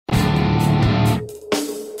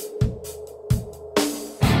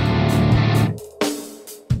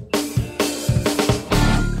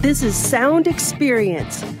This is Sound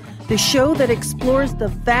Experience, the show that explores the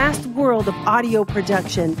vast world of audio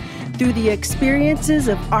production through the experiences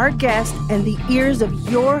of our guest and the ears of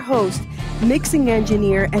your host, mixing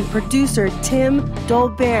engineer and producer Tim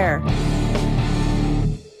Dolbear.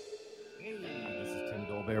 Hey, this is Tim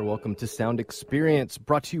Dolbear. Welcome to Sound Experience,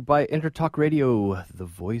 brought to you by Intertalk Radio, the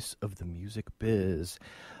voice of the music biz.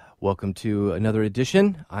 Welcome to another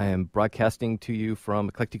edition. I am broadcasting to you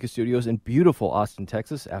from Eclectica Studios in beautiful Austin,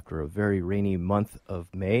 Texas, after a very rainy month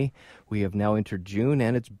of May. We have now entered June,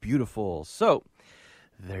 and it's beautiful. So,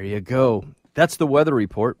 there you go. That's the weather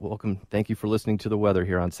report. Welcome. Thank you for listening to the weather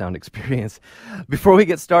here on Sound Experience. Before we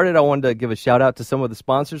get started, I wanted to give a shout out to some of the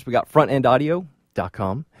sponsors. We got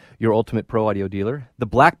frontendaudio.com, your ultimate pro audio dealer. The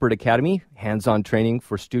Blackbird Academy, hands-on training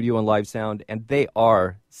for studio and live sound. And they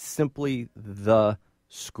are simply the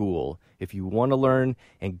school. If you want to learn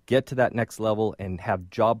and get to that next level and have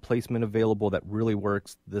job placement available that really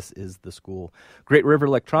works, this is the school. Great River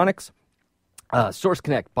Electronics. Source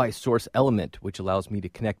Connect by Source Element, which allows me to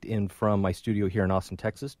connect in from my studio here in Austin,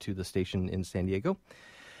 Texas, to the station in San Diego.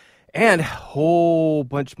 And a whole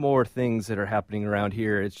bunch more things that are happening around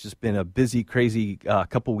here. It's just been a busy, crazy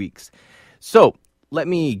couple weeks. So let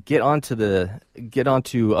me get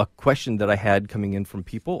onto a question that I had coming in from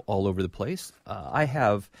people all over the place. I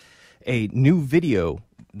have a new video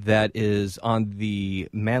that is on the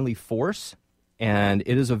Manly Force, and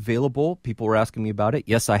it is available. People were asking me about it.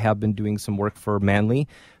 Yes, I have been doing some work for Manly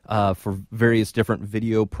for various different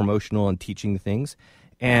video promotional and teaching things.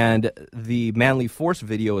 And the Manly Force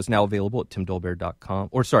video is now available at timdolbear.com,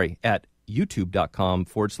 at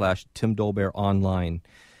youtube.com/Tim Dolbear Online.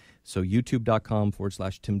 So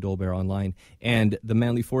youtube.com/Tim Dolbear Online. And the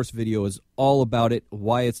Manly Force video is all about it,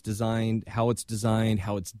 why it's designed, how it's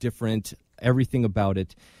different, everything about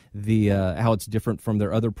it, how it's different from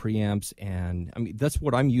their other preamps. And I mean, that's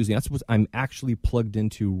what I'm using. That's what I'm actually plugged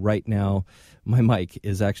into right now. My mic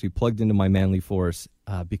is actually plugged into my Manly Force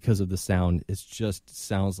because of the sound. It just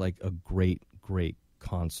sounds like a great, great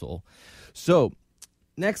console. So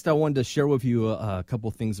next, I wanted to share with you a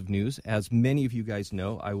couple things of news. As many of you guys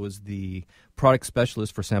know, I was the product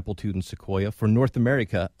specialist for Samplitude and Sequoia for North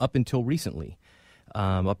America up until recently,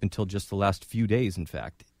 up until just the last few days, in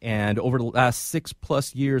fact. And over the last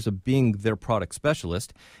 6+ years of being their product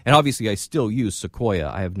specialist, and obviously I still use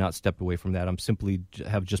Sequoia. I have not stepped away from that. I'm simply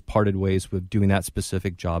have just parted ways with doing that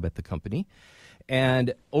specific job at the company.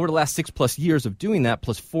 And over the last 6+ years of doing that,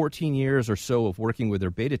 plus 14 years or so of working with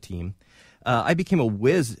their beta team, I became a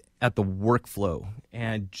whiz at the workflow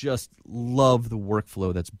and just love the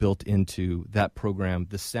workflow that's built into that program,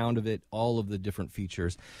 the sound of it, all of the different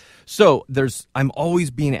features. So I'm always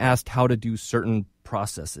being asked how to do certain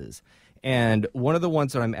processes. And one of the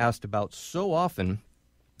ones that I'm asked about so often,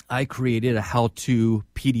 I created a how-to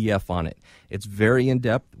PDF on it. It's very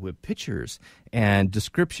in-depth with pictures and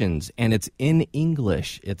descriptions, and it's in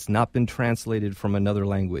English. It's not been translated from another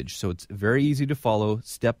language, so it's very easy to follow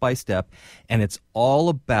step by step, and it's all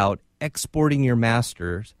about exporting your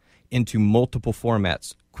masters into multiple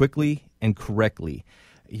formats quickly and correctly.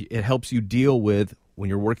 It helps you deal with when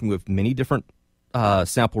you're working with many different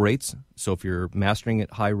sample rates. So if you're mastering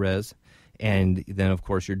at high res, and then, of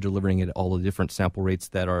course, you're delivering it at all the different sample rates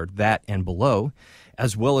that are that and below,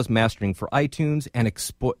 as well as mastering for iTunes and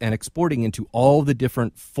exporting into all the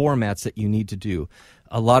different formats that you need to do.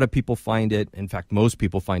 A lot of people find it, in fact, most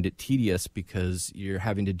people find it tedious because you're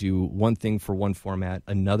having to do one thing for one format,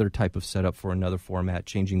 another type of setup for another format,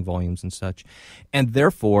 changing volumes and such. And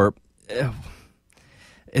therefore,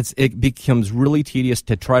 it becomes really tedious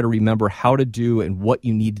to try to remember how to do and what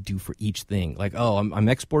you need to do for each thing. Like, I'm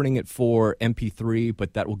exporting it for MP3,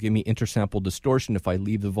 but that will give me intersample distortion if I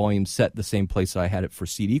leave the volume set the same place I had it for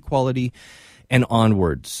CD quality and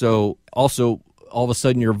onward. So also, all of a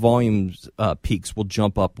sudden your volumes peaks will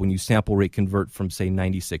jump up when you sample rate convert from, say,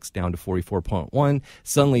 96 down to 44.1.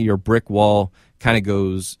 Suddenly your brick wall kind of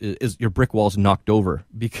your brick wall's knocked over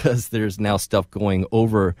because there's now stuff going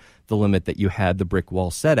over the limit that you had the brick wall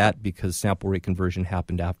set at because sample rate conversion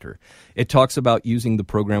happened after. It talks about using the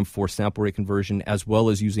program for sample rate conversion as well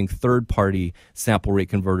as using third-party sample rate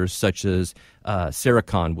converters such as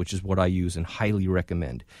Sericon, which is what I use and highly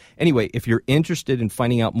recommend. Anyway, if you're interested in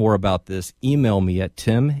finding out more about this, email me at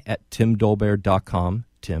tim@timdolbear.com.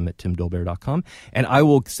 tim@timdolbear.com, and I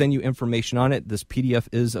will send you information on it. This PDF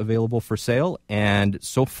is available for sale, and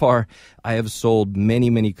so far I have sold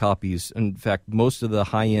many, many copies. In fact, most of the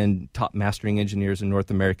high-end top mastering engineers in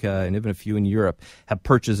North America and even a few in Europe have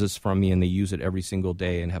purchased this from me, and they use it every single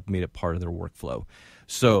day and have made it part of their workflow.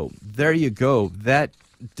 So there you go. That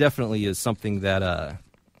definitely is something that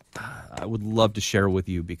I would love to share with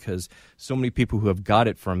you, because so many people who have got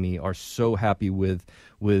it from me are so happy with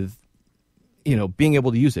being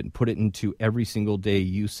able to use it and put it into every single day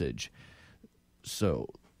usage. So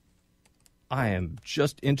I am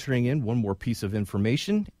just entering in one more piece of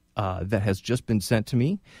information that has just been sent to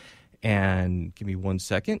me. And give me 1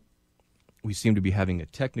 second. We seem to be having a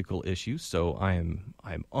technical issue, so I'm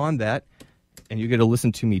on that, and you get to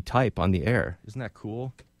listen to me type on the air. Isn't that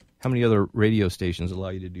cool? How many other radio stations allow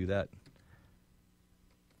you to do that?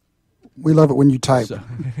 We love it when you type.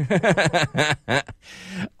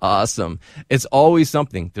 Awesome. It's always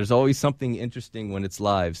something. There's always something interesting when it's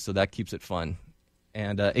live, so that keeps it fun.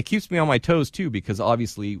 And it keeps me on my toes, too, because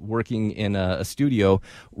obviously working in a studio,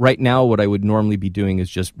 right now what I would normally be doing is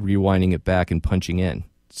just rewinding it back and punching in.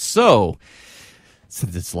 So,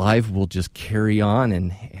 since it's live, we'll just carry on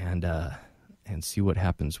and see what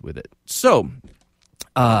happens with it. So,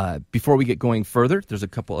 before we get going further, there's a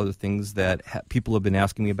couple other things that people have been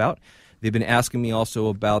asking me about. They've been asking me also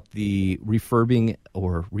about the refurbing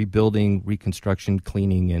or rebuilding, reconstruction,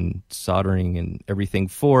 cleaning, and soldering and everything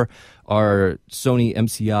for our Sony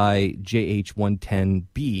MCI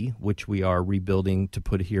JH110B, which we are rebuilding to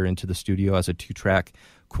put here into the studio as a 2-track,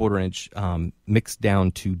 1/4-inch mixed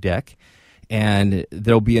down to deck. And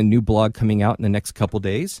there'll be a new blog coming out in the next couple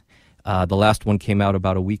days. The last one came out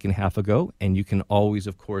about a week and a half ago, and you can always,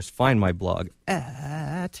 of course, find my blog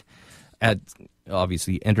at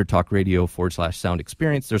obviously Entertalk Radio /Sound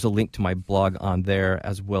Experience. There's a link to my blog on there,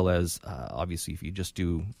 as well as obviously if you just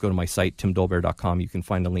go to my site, timdolbear.com, you can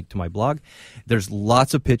find a link to my blog. There's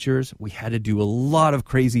lots of pictures. We had to do a lot of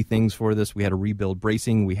crazy things for this. We had to rebuild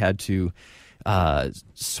bracing. We had to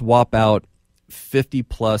swap out 50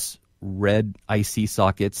 plus red IC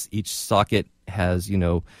sockets. Each socket has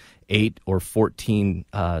 8 or 14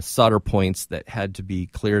 solder points that had to be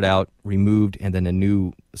cleared out, removed, and then a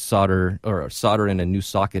new solder in a new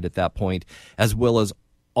socket at that point, as well as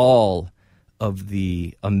all of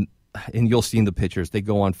the and you'll see in the pictures, they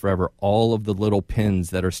go on forever, all of the little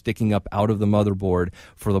pins that are sticking up out of the motherboard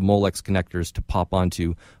for the Molex connectors to pop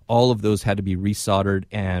onto, all of those had to be resoldered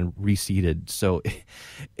and reseated. So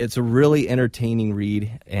it's a really entertaining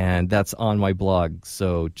read, and that's on my blog.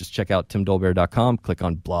 So just check out timdolbear.com, click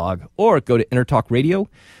on blog, or go to Entertalk Radio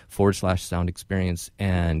 /Sound Experience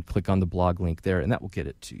and click on the blog link there, and that will get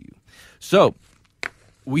it to you. So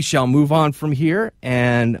we shall move on from here,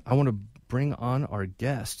 and I want to bring on our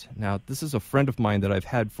guest. Now, this is a friend of mine that I've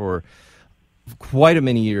had for quite a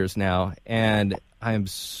many years now, and I am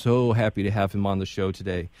so happy to have him on the show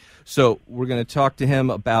today. So we're going to talk to him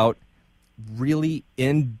about really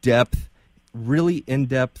in-depth mastering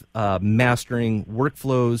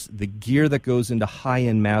workflows, the gear that goes into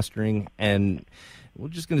high-end mastering, and we're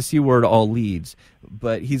just going to see where it all leads.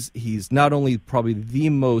 But he's not only probably the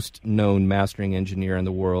most known mastering engineer in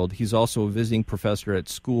the world, he's also a visiting professor at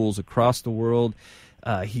schools across the world.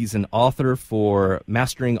 He's an author for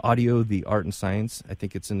Mastering Audio, the Art and Science. I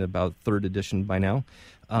think it's in about 3rd edition by now.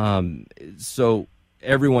 So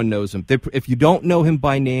everyone knows him. If you don't know him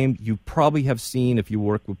by name, you probably have seen, if you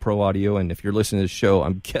work with Pro Audio, and if you're listening to the show,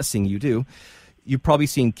 I'm guessing you do, you've probably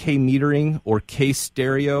seen K-metering or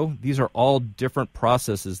K-stereo. These are all different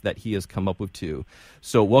processes that he has come up with too.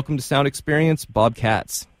 So welcome to Sound Experience, Bob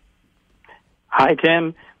Katz. Hi,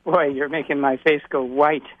 Tim. Boy, you're making my face go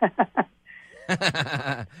white.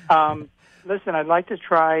 Listen, I'd like to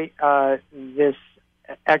try this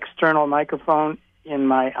external microphone in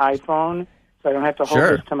my iPhone, so I don't have to hold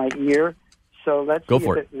this to my ear. So let's see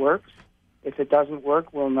if it works. If it doesn't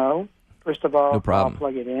work, we'll know. First of all, I'll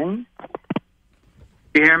plug it in.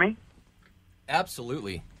 You hear me?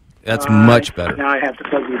 Absolutely. That's much better. Now I have to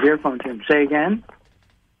plug these earphones in. Say again?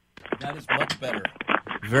 That is much better.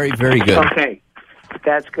 Very, very good. Okay.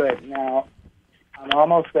 That's good. Now, I'm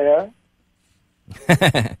almost there.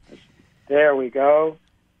 There we go.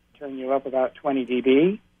 Turn you up about 20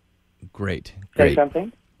 dB. Great. Say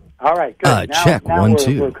something? All right, good. Check. Now 1,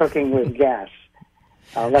 2. we're cooking with gas.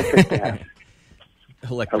 Electric gas.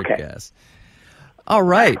 Electric gas. All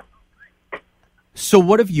right. So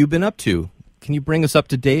what have you been up to? Can you bring us up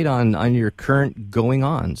to date on your current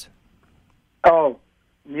going-ons? Oh,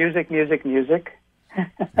 music.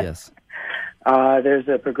 Yes. There's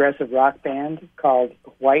a progressive rock band called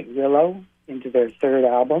White Willow into their 3rd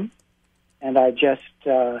album, and I just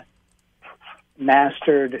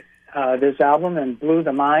mastered this album and blew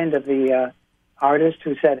the mind of the artist,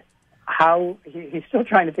 who said he's still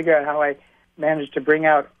trying to figure out how I managed to bring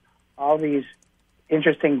out all these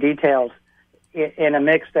interesting details in a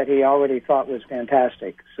mix that he already thought was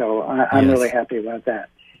fantastic. So I'm really happy about that.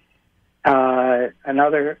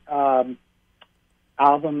 Another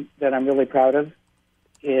album that I'm really proud of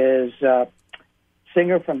is a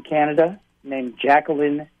singer from Canada named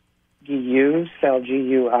Jacqueline Guillou, spelled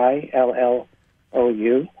Guillou.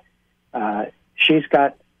 She's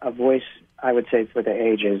got a voice, I would say, for the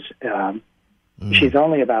ages. She's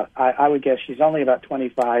only about, I would guess she's only about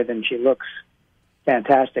 25, and she looks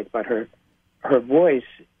fantastic, but her voice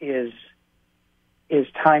is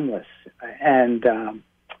timeless. And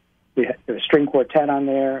we have a string quartet on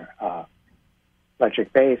there,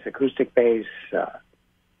 electric bass, acoustic bass,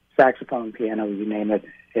 saxophone, piano, you name it.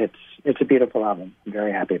 It's a beautiful album. I'm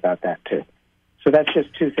very happy about that, too. So that's just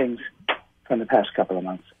two things from the past couple of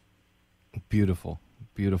months. Beautiful,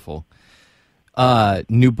 beautiful.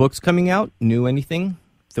 New books coming out? New anything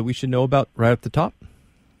that we should know about right at the top?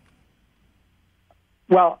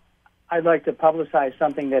 Well, I'd like to publicize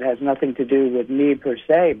something that has nothing to do with me per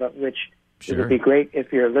se, but which it would be great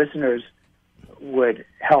if your listeners would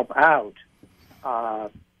help out.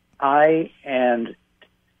 I and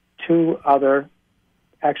three other,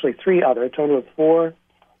 a total of 4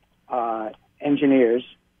 engineers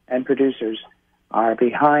and producers are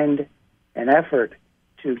behind an effort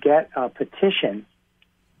to get a petition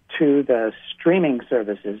to the streaming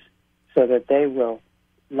services so that they will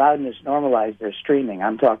loudness normalize their streaming.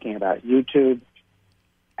 I'm talking about YouTube,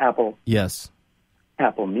 Apple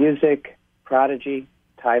Music, Prodigy,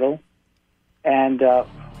 Tidal, and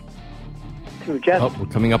through just... we're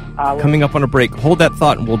coming up on a break. Hold that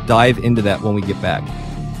thought, and we'll dive into that when we get back.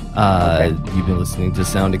 Okay. You've been listening to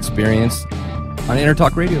Sound Experience on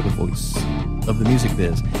Intertalk Radio, the voice of the music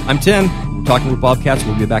biz. I'm Tim. We're talking with Bob Katz.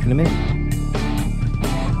 We'll be back in a minute.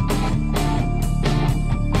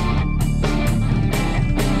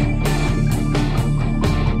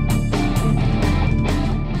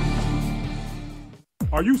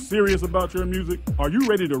 Are you serious about your music? Are you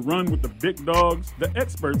ready to run with the big dogs? The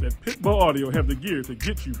experts at Pitbull Audio have the gear to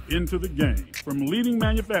get you into the game. From leading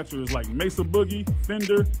manufacturers like Mesa Boogie,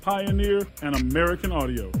 Fender, Pioneer, and American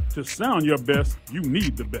Audio. To sound your best, you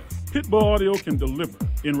need the best. Pitbull Audio can deliver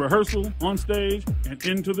in rehearsal, on stage, and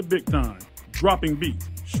into the big time. Dropping beats,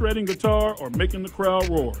 shredding guitar, or making the crowd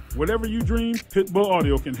roar. Whatever you dream, Pitbull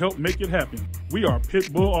Audio can help make it happen. We are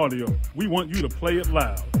Pitbull Audio. We want you to play it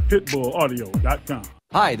loud. PitbullAudio.com.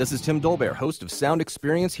 Hi, this is Tim Dolbear, host of Sound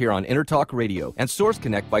Experience here on Intertalk Radio. And Source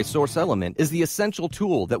Connect by Source Element is the essential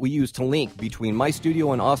tool that we use to link between my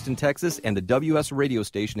studio in Austin, Texas, and the WS radio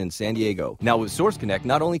station in San Diego. Now, with Source Connect,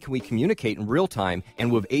 not only can we communicate in real time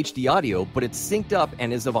and with HD audio, but it's synced up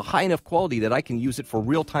and is of a high enough quality that I can use it for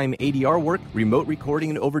real-time ADR work, remote recording,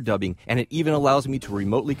 and overdubbing, and it even allows me to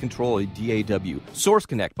remotely control a DAW. Source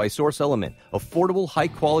Connect by Source Element, affordable,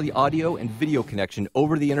 high-quality audio and video connection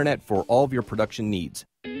over the internet for all of your production needs.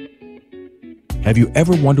 Have you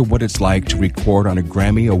ever wondered what it's like to record on a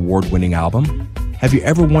Grammy Award-winning album? Have you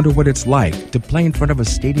ever wondered what it's like to play in front of a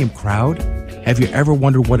stadium crowd? Have you ever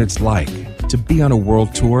wondered what it's like to be on a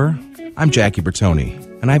world tour? I'm Jackie Bertoni,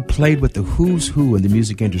 and I've played with the who's who in the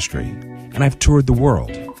music industry, and I've toured the world.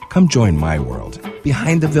 Come join my world,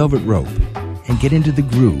 behind the velvet rope, and get into the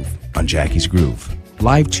groove on Jackie's Groove.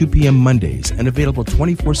 Live 2 p.m. Mondays and available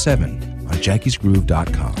 24/7 on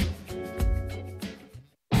jackiesgroove.com.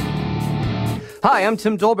 Hi, I'm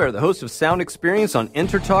Tim Dolbear, the host of Sound Experience on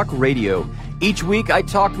Intertalk Radio. Each week, I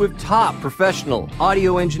talk with top professional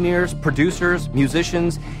audio engineers, producers,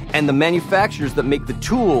 musicians, and the manufacturers that make the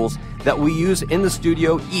tools that we use in the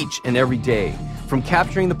studio each and every day. From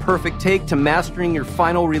capturing the perfect take to mastering your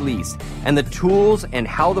final release, and the tools and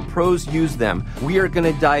how the pros use them, we are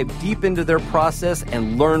going to dive deep into their process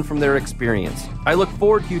and learn from their experience. I look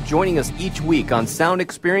forward to you joining us each week on Sound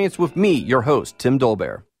Experience with me, your host, Tim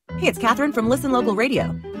Dolbear. Hey, it's Catherine from Listen Local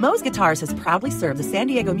Radio. Moe's Guitars has proudly served the San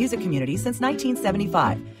Diego music community since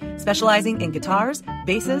 1975. Specializing in guitars,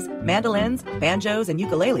 basses, mandolins, banjos, and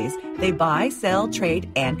ukuleles, they buy, sell,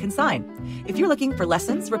 trade, and consign. If you're looking for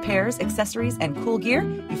lessons, repairs, accessories, and cool gear,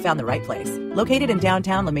 you found the right place. Located in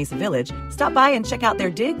downtown La Mesa Village, stop by and check out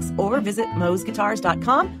their digs or visit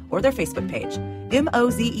moesguitars.com or their Facebook page.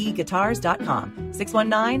 mozeguitars.com,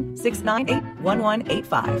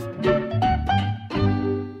 619-698-1185.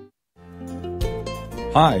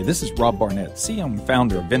 Hi, this is Rob Barnett, CEO and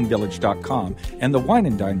founder of VinVillage.com and the Wine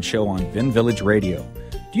and Dine Show on Vin Village Radio.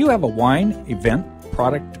 Do you have a wine, event,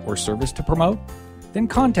 product, or service to promote? Then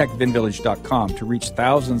contact VinVillage.com to reach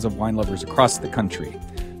thousands of wine lovers across the country.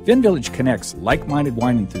 Vin Village connects like-minded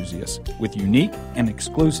wine enthusiasts with unique and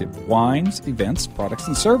exclusive wines, events, products,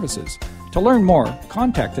 and services. To learn more,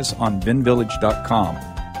 contact us on VinVillage.com.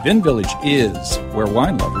 Vin Village is where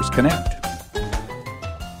wine lovers connect.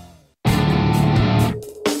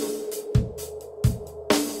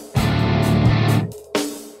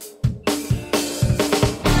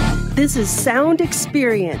 This is Sound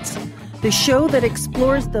Experience, the show that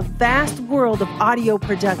explores the vast world of audio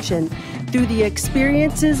production through the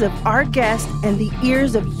experiences of our guest and the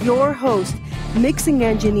ears of your host, mixing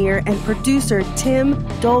engineer and producer Tim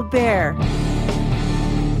Dolbear.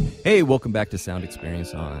 Hey, welcome back to Sound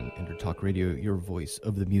Experience on Intertalk Radio, your voice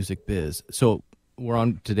of the music biz. So we're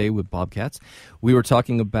on today with Bob Katz. We were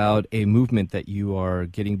talking about a movement that you are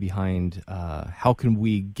getting behind. How can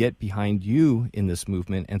we get behind you in this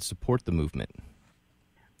movement and support the movement?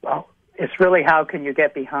 Well, it's really how can you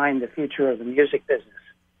get behind the future of the music business.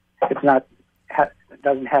 It's not. It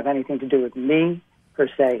doesn't have anything to do with me per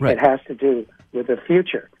se. Right. It has to do with the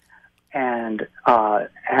future. And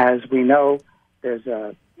as we know,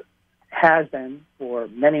 has been for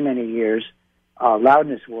many, many years a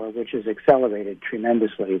loudness war, which has accelerated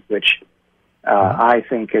tremendously, which I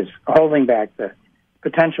think is holding back the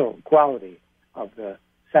potential quality of the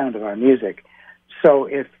sound of our music. So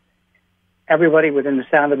if everybody within the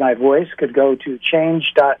sound of my voice could go to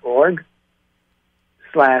change.org/p/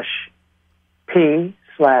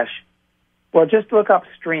 just look up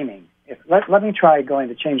streaming. Let me try going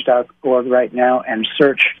to change.org right now and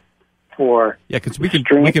search for because we can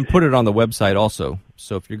put it on the website also.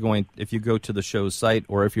 So if you go to the show's site,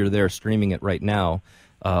 or if you're there streaming it right now,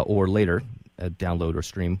 or later, download or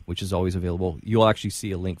stream, which is always available, you'll actually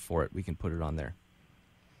see a link for it. We can put it on there.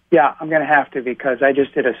 Yeah, I'm going to have to, because I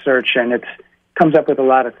just did a search and it comes up with a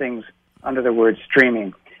lot of things under the word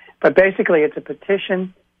streaming. But basically, it's a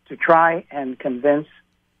petition to try and convince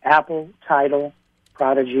Apple, Tidal,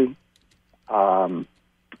 Prodigy,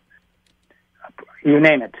 you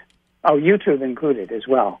name it, YouTube included as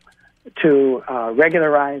well, to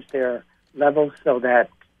regularize their levels so that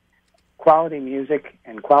quality music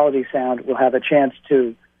and quality sound will have a chance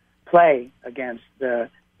to play against the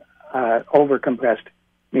over-compressed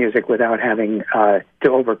music without having to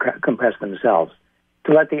over-compress themselves,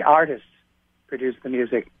 to let the artists produce the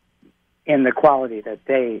music in the quality that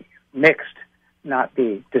they mixed, not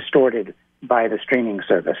be distorted by the streaming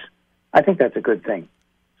service. I think that's a good thing.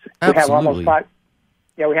 Absolutely.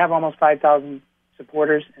 We have almost 5,000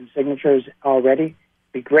 supporters and signatures already.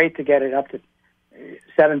 It'd be great to get it up to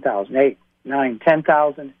 7,000, 8,000, 9,000,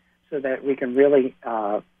 10,000, so that we can really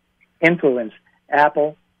influence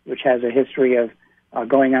Apple, which has a history of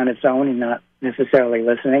going on its own and not necessarily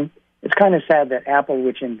listening. It's kind of sad that Apple,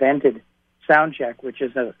 which invented Soundcheck, which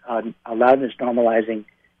is a loudness normalizing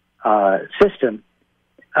system,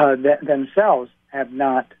 themselves have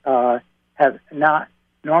not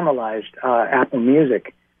normalized Apple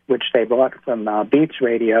Music, which they bought from Beats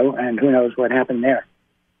Radio, and who knows what happened there.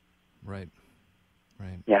 Right.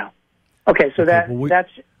 Yeah. Okay, so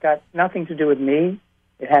that's got nothing to do with me.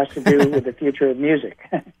 It has to do with the future of music.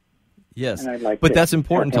 Yes, but that's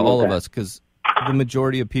important to all of us, because the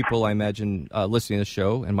majority of people, I imagine, listening to the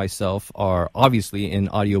show, and myself, are obviously in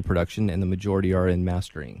audio production, and the majority are in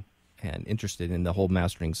mastering and interested in the whole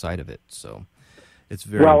mastering side of it. So it's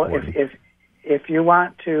very important. Well, if you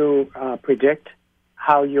want to predict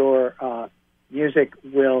how your music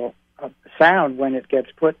will sound when it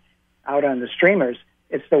gets put out on the streamers,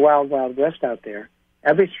 it's the wild, wild west out there.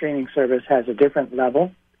 Every streaming service has a different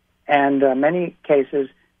level, and many cases,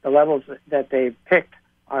 the levels that they've picked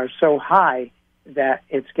are so high that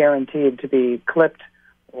it's guaranteed to be clipped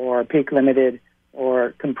or peak limited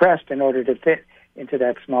or compressed in order to fit into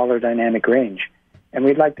that smaller dynamic range. And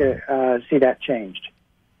we'd like to see that changed.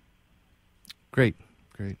 Great.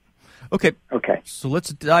 Okay. So let's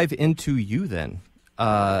dive into you then.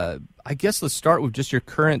 I guess let's start with just your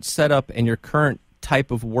current setup and your current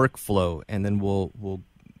type of workflow, and then we'll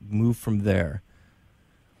move from there.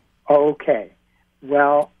 Okay.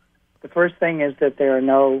 Well, the first thing is that there are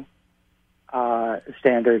no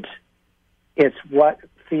standards. It's what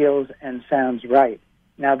feels and sounds right.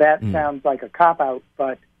 Now, that sounds like a cop-out,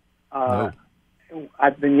 but No.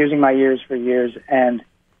 I've been using my ears for years, and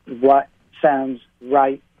what sounds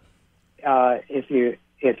right, if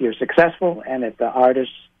you're successful and if the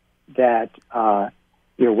artists that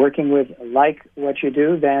you're working with like what you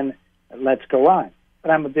do, then let's go on.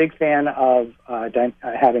 But I'm a big fan of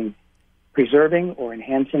having preserving or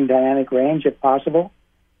enhancing dynamic range if possible.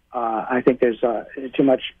 I think there's too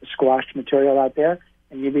much squashed material out there,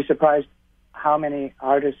 and you'd be surprised how many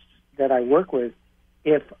artists that I work with,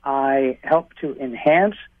 if I help to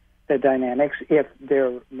enhance the dynamics, if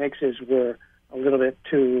their mixes were a little bit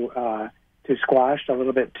too squashed, a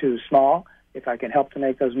little bit too small, if I can help to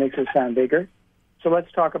make those mixes sound bigger. So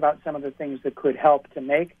let's talk about some of the things that could help to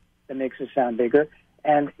make the mixes sound bigger.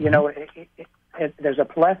 And, you know, there's a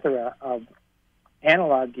plethora of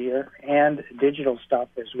analog gear and digital stuff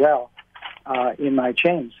as well in my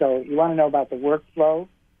chain. So you want to know about the workflow.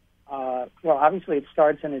 Well, obviously it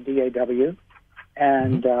starts in a DAW,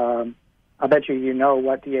 and I'll bet you know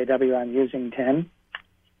what DAW I'm using, Tim.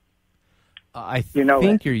 I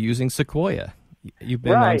think you're using Sequoia. You've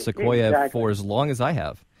been on Sequoia for as long as I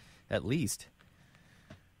have, at least.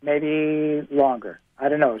 Maybe longer. I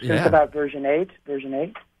don't know. Since about version 8?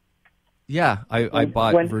 Yeah, I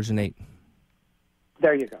bought version 8.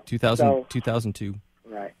 There you go. 2002.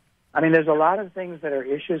 Right. I mean, there's a lot of things that are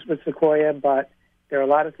issues with Sequoia, but there are a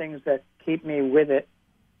lot of things that keep me with it.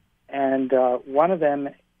 And one of them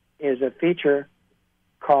is a feature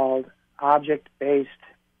called object-based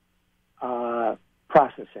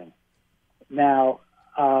processing. Now,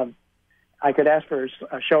 I could ask for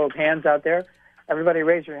a show of hands out there. Everybody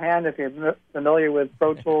raise your hand if you're familiar with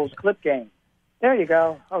Pro Tools Clip Gain. There you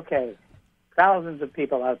go. Okay. Thousands of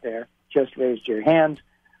people out there just raised your hands.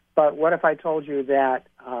 But what if I told you that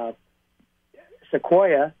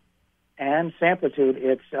Sequoia and Samplitude,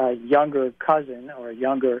 its younger cousin or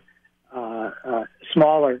younger,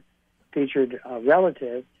 smaller featured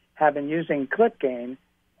relative, have been using Clip Gain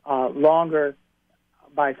longer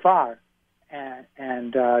by far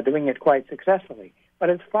and doing it quite successfully. But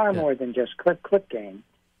it's far more than just clip gain.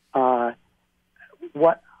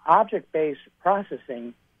 What object-based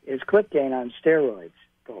processing is clip gain on steroids,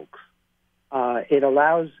 folks. It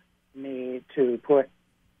allows me to put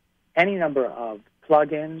any number of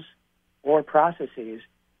plugins or processes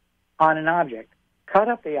on an object, cut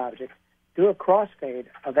up the object, do a crossfade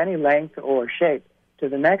of any length or shape to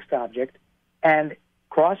the next object, and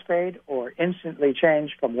crossfade or instantly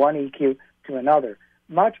change from one EQ to another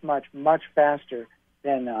much, much, much faster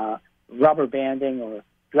than rubber banding or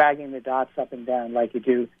dragging the dots up and down like you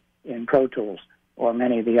do in Pro Tools or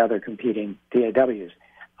many of the other competing DAWs.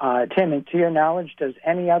 Tim, to your knowledge, does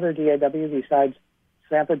any other DAW besides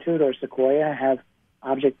Samplitude or Sequoia have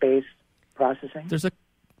object-based processing?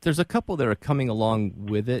 There's a couple that are coming along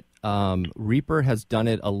with it. Reaper has done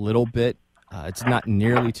it a little bit. It's not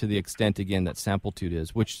nearly to the extent, again, that Samplitude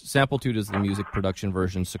is, which Samplitude is the music production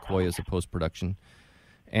version, Sequoia is the post-production.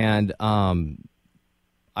 And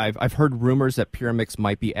I've heard rumors that Pyramix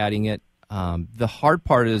might be adding it. The hard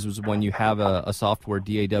part is when you have a software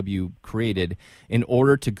DAW created, in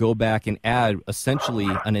order to go back and add essentially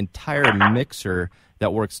an entire mixer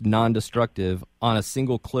that works non-destructive on a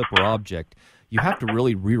single clip or object, you have to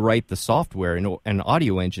really rewrite the software in an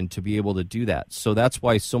audio engine to be able to do that. So that's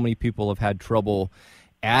why so many people have had trouble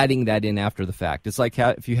adding that in after the fact. It's like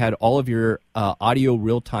if you had all of your audio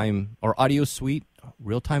real-time or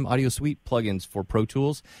real-time audio suite plugins for Pro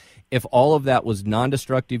Tools. If all of that was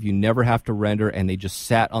non-destructive, you never have to render, and they just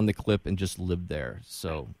sat on the clip and just lived there.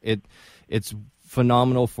 So it's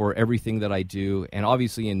phenomenal for everything that I do, and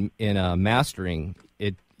obviously in mastering,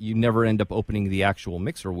 you never end up opening the actual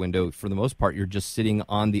mixer window. For the most part, you're just sitting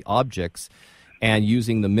on the objects and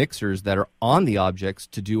using the mixers that are on the objects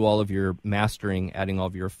to do all of your mastering, adding all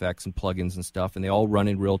of your effects and plugins and stuff, and they all run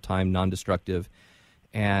in real time, non-destructive.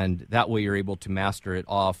 And that way you're able to master it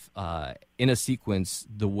off in a sequence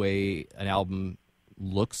the way an album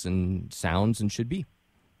looks and sounds and should be.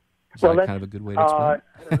 Is that kind of a good way to explain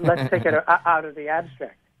it? Let's take it out of the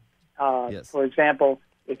abstract. Yes. For example,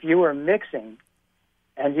 if you were mixing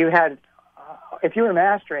and you had, if you were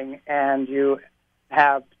mastering and you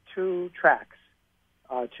have two tracks,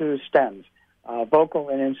 two stems, vocal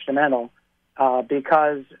and instrumental,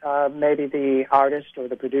 because maybe the artist or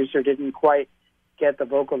the producer didn't quite get the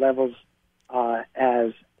vocal levels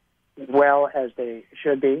as well as they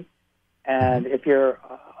should be. And if you're,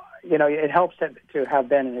 it helps to have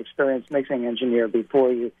been an experienced mixing engineer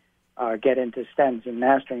before you get into stems and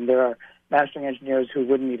mastering. There are mastering engineers who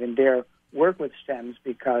wouldn't even dare work with stems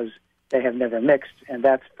because they have never mixed, and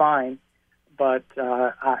that's fine. But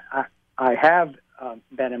I have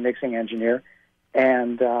been a mixing engineer,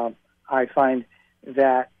 and I find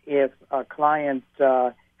that if a client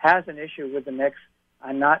has an issue with the mix,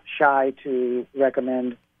 I'm not shy to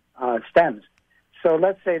recommend stems. So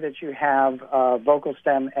let's say that you have a vocal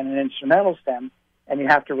stem and an instrumental stem, and you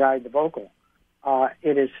have to ride the vocal.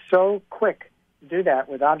 It is so quick to do that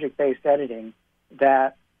with object-based editing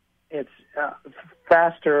that it's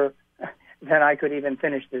faster than I could even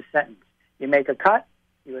finish this sentence. You make a cut,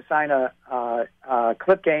 you assign a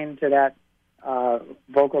clip gain to that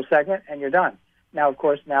vocal segment, and you're done. Now, of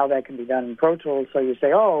course, now that can be done in Pro Tools, so you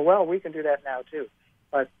say, oh, well, we can do that now, too.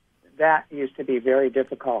 But that used to be very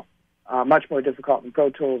difficult, much more difficult in Pro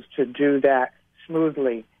Tools to do that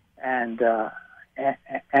smoothly and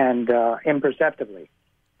imperceptibly.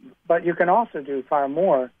 But you can also do far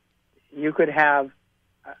more. You could have,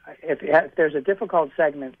 if there's a difficult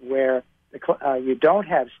segment where you don't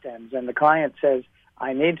have stems, and the client says,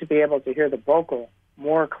 I need to be able to hear the vocal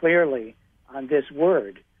more clearly on this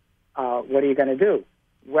word. What are you going to do?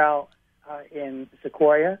 Well, in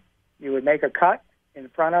Sequoia, you would make a cut in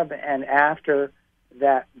front of and after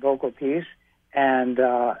that vocal piece, and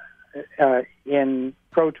in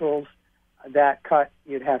Pro Tools, that cut,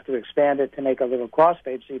 you'd have to expand it to make a little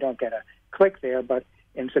crossfade so you don't get a click there, but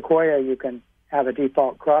in Sequoia, you can have a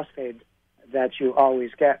default crossfade that you always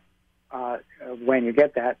get when you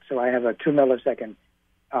get that. So I have a 2 millisecond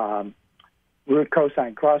root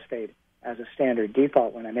cosine crossfade as a standard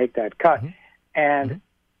default when I make that cut. And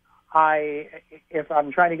if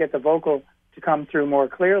I'm trying to get the vocal to come through more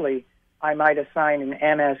clearly, I might assign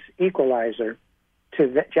an MS equalizer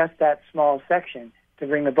to just that small section to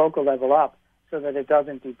bring the vocal level up so that it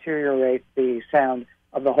doesn't deteriorate the sound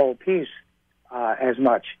of the whole piece as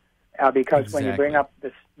much. Because when you bring up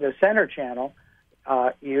the center channel,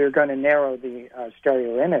 you're going to narrow the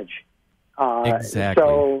stereo image.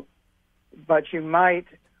 So, but you might,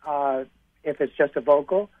 if it's just a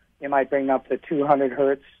vocal, you might bring up the 200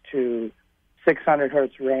 hertz to 600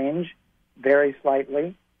 hertz range very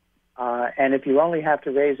slightly. And if you only have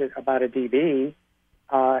to raise it about a dB,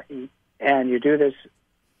 and you do this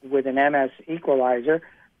with an MS equalizer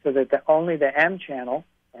so that only the M channel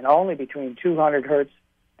and only between 200 hertz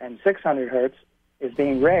and 600 hertz is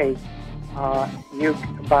being raised,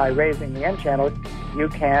 by raising the M channel, you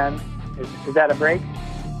can... Is that a break?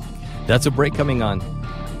 That's a break coming on.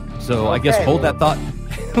 So I guess hold that thought.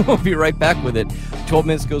 We'll be right back with it. 12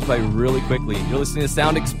 minutes goes by really quickly. You're listening to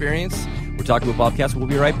Sound Experience. We're talking with Bob Katz. We'll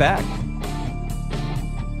be right back.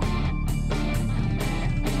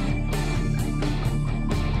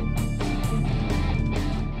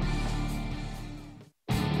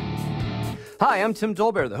 Hi, I'm Tim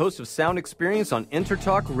Dolbear, the host of Sound Experience on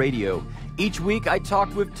Intertalk Radio. Each week, I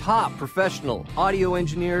talk with top professional audio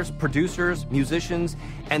engineers, producers, musicians,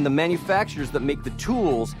 and the manufacturers that make the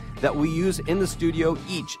tools that we use in the studio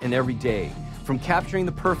each and every day. From capturing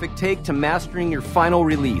the perfect take to mastering your final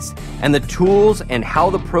release, and the tools and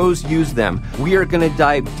how the pros use them, we are going to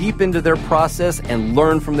dive deep into their process and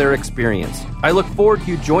learn from their experience. I look forward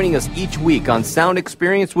to you joining us each week on Sound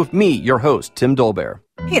Experience with me, your host, Tim Dolbear.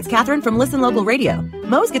 Hey, it's Catherine from Listen Local Radio.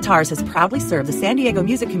 Moe's Guitars has proudly served the San Diego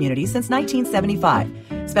music community since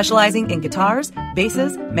 1975. Specializing in guitars,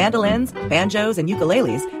 basses, mandolins, banjos, and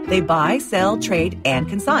ukuleles, they buy, sell, trade, and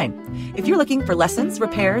consign. If you're looking for lessons,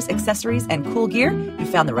 repairs, accessories, and cool gear, you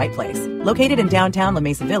found the right place. Located in downtown La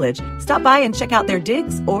Mesa Village, stop by and check out their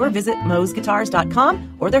digs or visit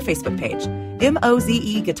moesguitars.com or their Facebook page.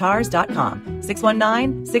 mozeguitars.com,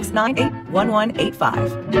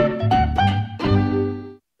 619-698-1185.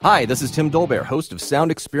 Hi, this is Tim Dolbear, host of Sound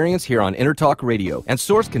Experience here on Intertalk Radio. And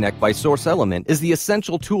Source Connect by Source Element is the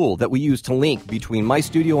essential tool that we use to link between my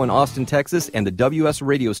studio in Austin, Texas, and the WS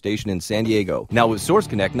radio station in San Diego. Now, with Source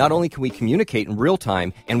Connect, not only can we communicate in real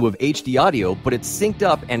time and with HD audio, but it's synced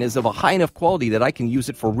up and is of a high enough quality that I can use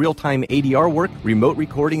it for real-time ADR work, remote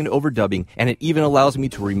recording, and overdubbing, and it even allows me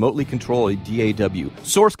to remotely control a DAW.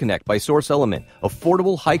 Source Connect by Source Element,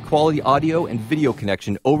 affordable, high-quality audio and video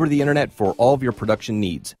connection over the internet for all of your production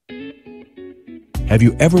needs. Have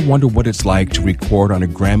you ever wondered what it's like to record on a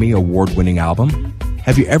Grammy Award-winning album?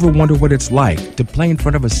 Have you ever wondered what it's like to play in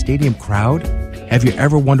front of a stadium crowd? Have you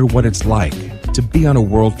ever wondered what it's like to be on a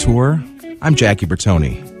world tour? I'm Jackie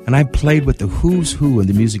Bertoni, and I've played with the who's who in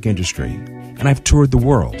the music industry, and I've toured the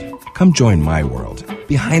world. Come join my world,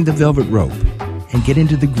 behind the velvet rope, and get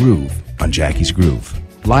into the groove on Jackie's Groove.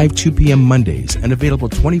 Live 2 p.m. Mondays and available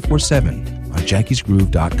 24/7 on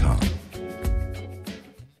jackiesgroove.com.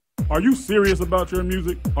 Are you serious about your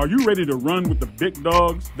music? Are you ready to run with the big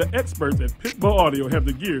dogs? The experts at Pitbull Audio have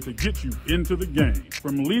the gear to get you into the game.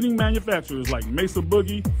 From leading manufacturers like Mesa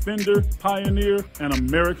Boogie, Fender, Pioneer, and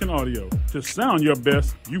American Audio. To sound your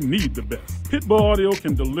best, you need the best. Pitbull Audio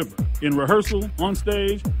can deliver in rehearsal, on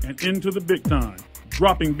stage, and into the big time.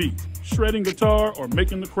 Dropping beats, shredding guitar, or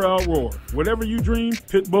making the crowd roar. Whatever you dream,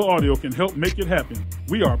 Pitbull Audio can help make it happen.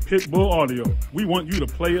 We are Pitbull Audio. We want you to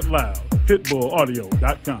play it loud.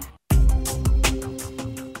 PitbullAudio.com.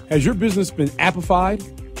 Has your business been appified?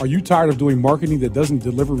 Are you tired of doing marketing that doesn't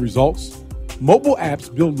deliver results? Mobile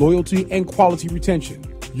apps build loyalty and quality retention.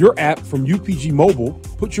 Your app from UPG Mobile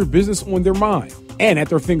puts your business on their mind and at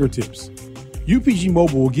their fingertips. UPG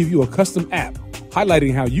Mobile will give you a custom app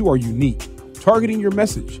highlighting how you are unique, targeting your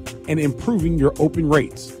message, and improving your open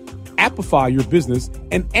rates. Appify your business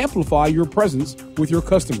and amplify your presence with your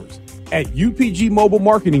customers at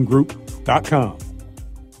upgmobilemarketinggroup.com.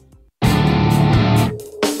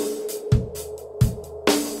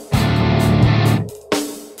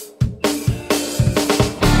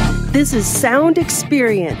 This is Sound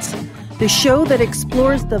Experience, the show that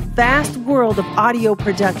explores the vast world of audio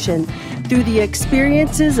production through the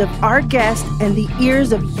experiences of our guest and the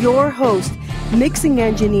ears of your host, mixing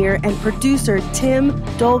engineer and producer Tim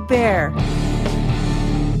Dolbear.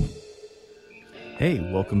 Hey,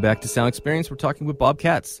 welcome back to Sound Experience. We're talking with Bob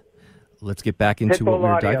Katz. Let's get back into what we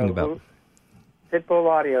were diving about. Pitbull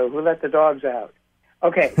Audio, who let the dogs out?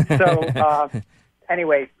 Okay, so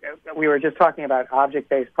anyway, we were just talking about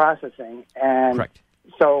object-based processing, and correct.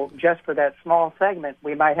 So just for that small segment,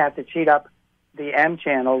 we might have to cheat up the M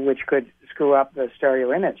channel, which could screw up the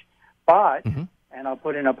stereo image. But, and I'll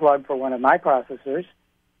put in a plug for one of my processors,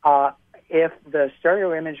 if the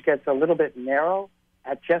stereo image gets a little bit narrow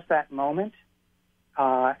at just that moment,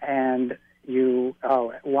 and you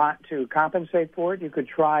want to compensate for it, you could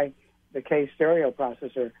try the K stereo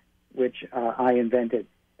processor, which I invented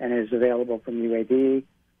and is available from UAD.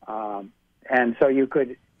 And so you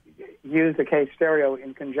could use the K stereo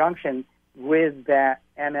in conjunction with that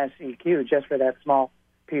MSEQ just for that small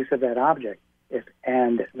piece of that object,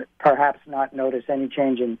 and perhaps not notice any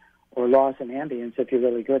change in or loss in ambience if you're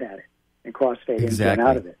really good at it, and crossfade in and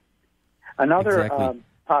out of it. Another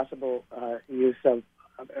possible use of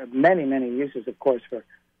many uses, of course, for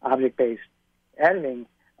object-based editing.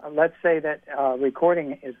 Let's say that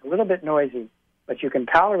recording is a little bit noisy, but you can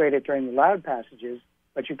tolerate it during the loud passages,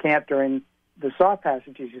 but you can't during the soft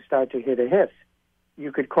passages. You start to hear the hiss.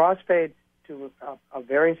 You could crossfade to a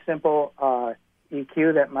very simple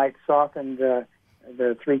EQ that might soften the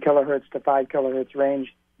 3 kilohertz to 5 kilohertz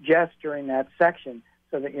range just during that section,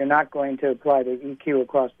 so that you're not going to apply the EQ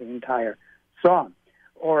across the entire song.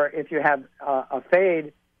 Or if you have a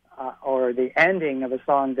fade or the ending of a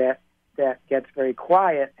song that gets very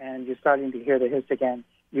quiet and you're starting to hear the hiss again,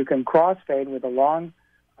 you can crossfade with a long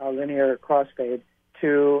linear crossfade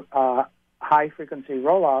to high-frequency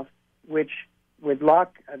roll-off, which, with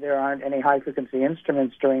luck, there aren't any high-frequency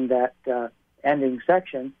instruments during that ending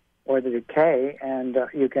section or the decay, and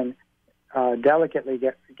you can delicately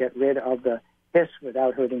get rid of the hiss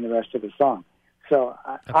without hurting the rest of the song. So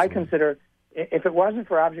I consider, if it wasn't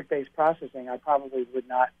for object-based processing, I probably would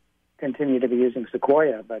not continue to be using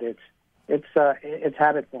Sequoia, but it's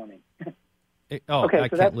habit forming. I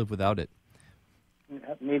can't live without it.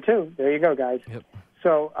 Me too. There you go, guys. Yep.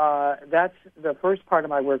 So that's the first part of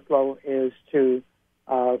my workflow, is to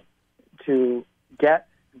get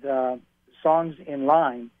the songs in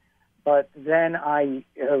line. But then I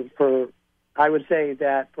would say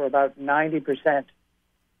that for about 90%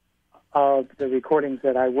 of the recordings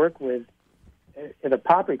that I work with, the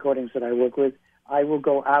pop recordings that I work with, I will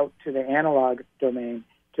go out to the analog domain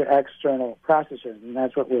to external processors, and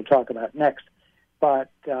that's what we'll talk about next.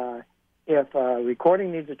 But if a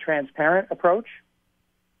recording needs a transparent approach,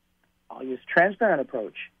 I'll use transparent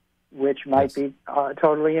approach, which might be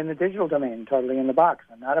totally in the digital domain, totally in the box.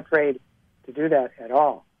 I'm not afraid to do that at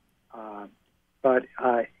all. But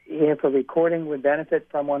if a recording would benefit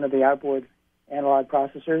from one of the outboard analog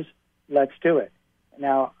processors, let's do it.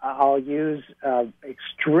 Now, I'll use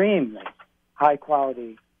extremely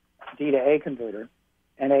high-quality D to A converter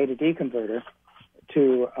and A to D converter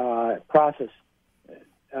to process,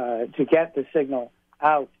 to get the signal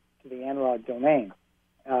out to the analog domain.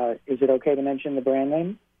 Is it okay to mention the brand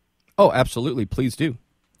name? Oh, absolutely. Please do.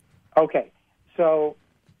 Okay. So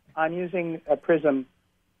I'm using a Prism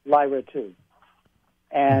Lyra 2,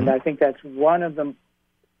 and I think that's one of the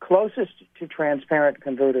closest to transparent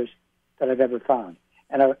converters that I've ever found.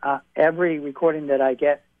 And every recording that I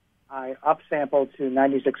get, I upsample to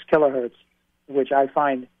 96 kilohertz, which I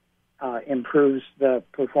find improves the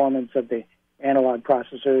performance of the analog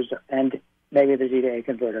processors and maybe the D to A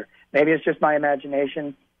converter. Maybe it's just my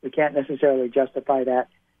imagination. We can't necessarily justify that,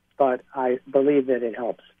 but I believe that it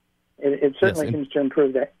helps. It certainly seems to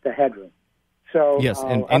improve the headroom. So yes,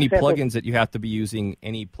 and any plugins that you have to be using,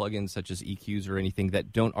 any plugins such as EQs or anything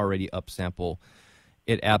that don't already upsample,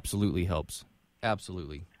 it absolutely helps.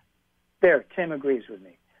 Absolutely. There, Tim agrees with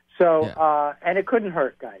me. So, and it couldn't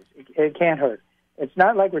hurt, guys. It can't hurt. It's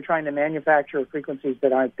not like we're trying to manufacture frequencies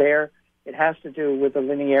that aren't there. It has to do with the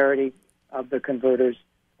linearity of the converters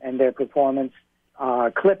and their performance.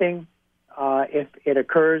 Clipping, if it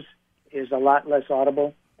occurs, is a lot less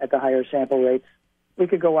audible at the higher sample rates. We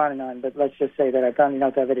could go on and on, but let's just say that I found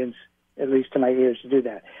enough evidence, at least to my ears, to do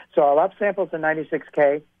that. So I'll upsample to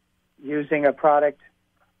 96K using a product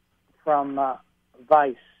from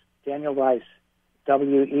Weiss, Daniel Weiss,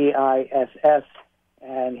 Weiss,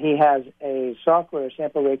 and he has a software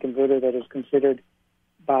sample rate converter that is considered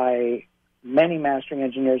by many mastering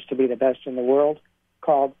engineers to be the best in the world,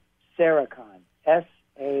 called Saracon,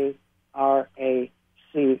 Saracon.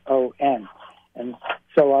 And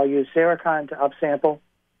so I'll use Sericon to upsample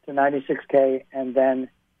to 96K, and then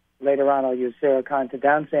later on I'll use Sericon to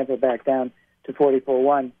downsample back down to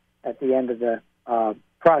 44.1 at the end of the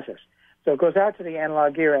process. So it goes out to the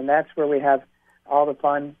analog gear, and that's where we have all the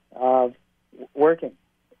fun of working.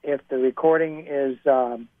 If the recording is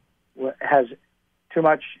has too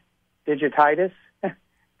much digititis,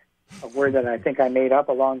 a word that I think I made up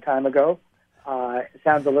a long time ago, it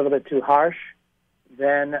sounds a little bit too harsh,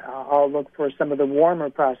 then I'll look for some of the warmer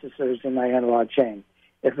processors in my analog chain.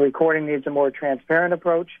 If recording needs a more transparent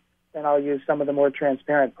approach, then I'll use some of the more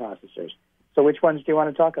transparent processors. So which ones do you want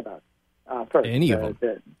to talk about first? Any of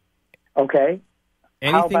them. Okay.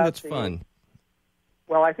 Anything that's fun.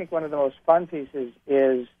 Well, I think one of the most fun pieces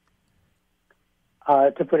is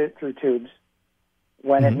to put it through tubes.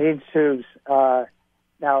 When it needs tubes, now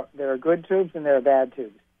there are good tubes and there are bad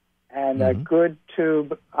tubes. And a good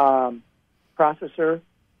tube processor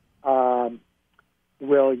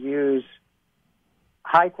will use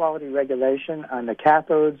high-quality regulation on the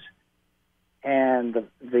cathodes and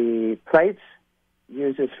the plates,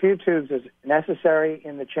 use as few tubes as necessary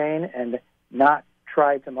in the chain, and not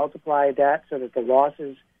try to multiply that so that the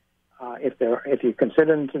losses, if you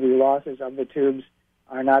consider them to be losses of the tubes,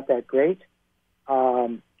 are not that great.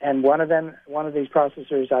 And one of these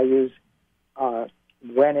processors I use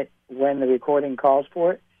when the recording calls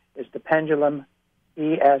for it is the Pendulum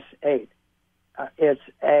ES8. It's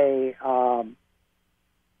a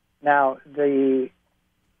now the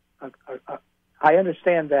I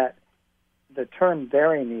understand that the term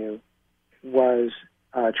VariMu was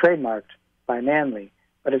trademarked by Manley,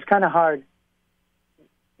 but it's kind of hard.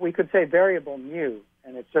 We could say variable mu,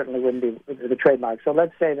 and it certainly wouldn't be the trademark. So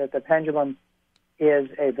let's say that the Pendulum is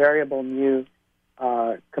a variable mu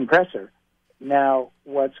compressor. Now,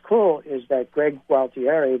 what's cool is that Greg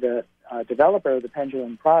Gualtieri, the developer of the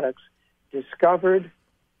Pendulum products, discovered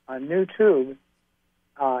a new tube.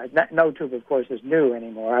 No tube, of course, is new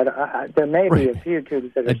anymore. There may be a few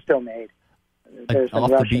tubes that are still made. There's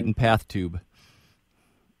off the beaten path tube.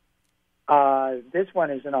 This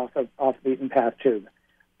one is an off the beaten path tube,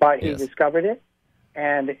 but he discovered it,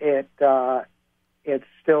 and it's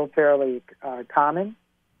still fairly common,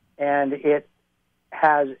 and it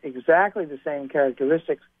has exactly the same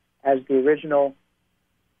characteristics as the original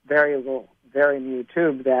VariMu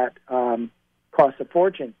tube that costs a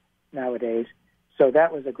fortune nowadays. So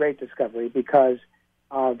that was a great discovery because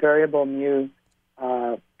variable mu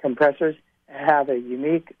compressors have a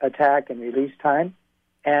unique attack and release time,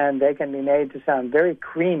 and they can be made to sound very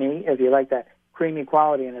creamy, if you like that creamy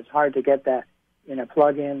quality, and it's hard to get that in a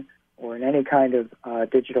plug-in or in any kind of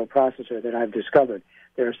digital processor that I've discovered.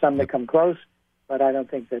 There are some that come close, but I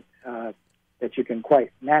don't think that that you can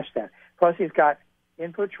quite match that. Plus, he's got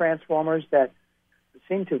input transformers that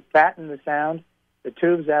seem to fatten the sound. The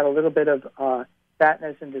tubes add a little bit of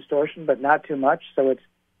fatness and distortion, but not too much, so it's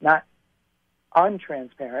not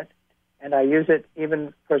untransparent. And I use it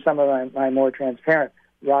even for some of my more transparent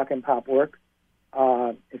rock and pop work,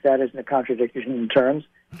 if that isn't a contradiction in terms.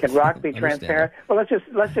 Can rock be transparent? Well, let's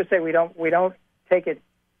just say we don't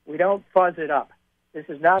fuzz it up. This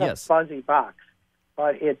is not a fuzzy box,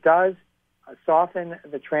 but it does soften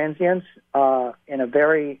the transients in a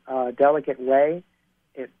very delicate way.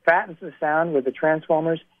 It fattens the sound with the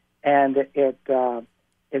transformers, and it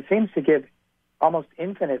seems to give almost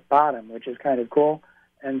infinite bottom, which is kind of cool.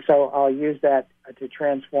 And so I'll use that to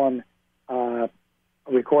transform a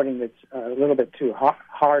recording that's a little bit too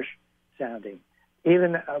harsh sounding,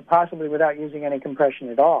 even possibly without using any compression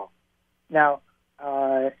at all. Now,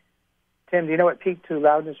 Tim, do you know what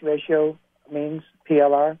peak-to-loudness ratio means,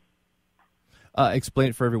 PLR? Explain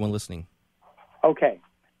it for everyone listening. Okay.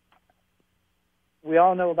 We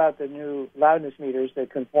all know about the new loudness meters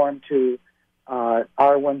that conform to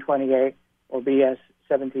R128 or BS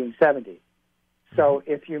 1770. So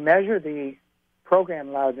if you measure the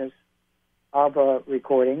program loudness of a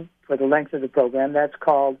recording for the length of the program, that's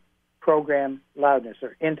called program loudness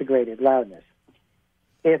or integrated loudness.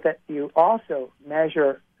 If you also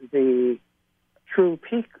measure the true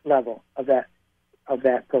peak level of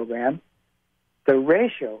that program, the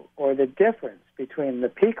ratio or the difference between the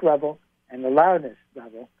peak level and the loudness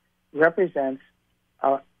level represents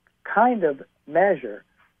a kind of measure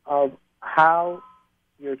of how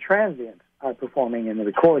your transients are performing in the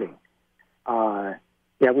recording.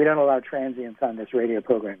 We don't allow transients on this radio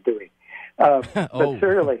program, do we? But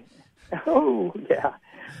certainly,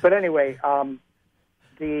 But anyway,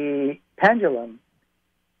 the Pendulum,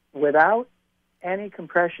 without any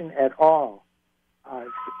compression at all,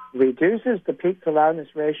 reduces the peak to loudness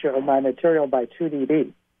ratio of my material by 2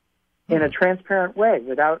 dB. in a transparent way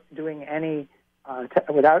without doing any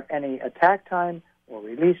without any attack time or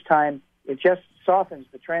release time. It just softens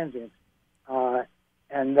the transients,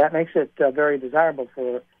 and that makes it very desirable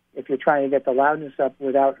for if you're trying to get the loudness up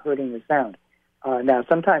without hurting the sound. Now,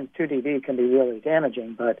 sometimes 2 dB can be really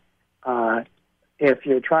damaging, but if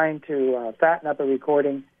you're trying to fatten up a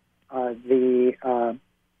recording, reducing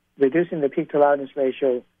the peak to loudness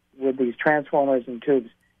ratio with these transformers and tubes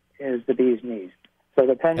is the bee's knees. So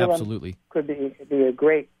the pendulum could be a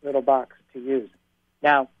great little box to use.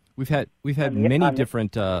 Now we've had many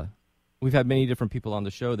different people on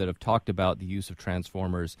the show that have talked about the use of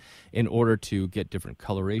transformers in order to get different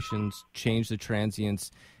colorations, change the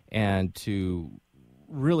transients, and to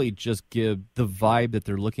really just give the vibe that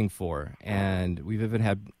they're looking for. And we've even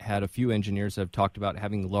had a few engineers that have talked about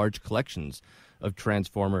having large collections of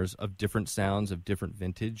transformers of different sounds, of different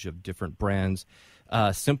vintage, of different brands,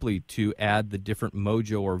 simply to add the different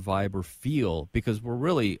mojo or vibe or feel, because we're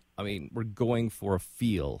going for a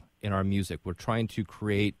feel in our music. We're trying to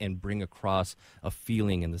create and bring across a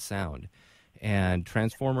feeling in the sound. And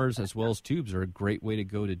transformers as well as tubes are a great way to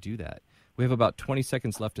go to do that. We have about 20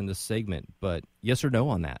 seconds left in this segment, but yes or no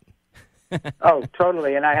on that? Oh,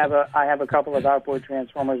 totally. And I have a couple of outboard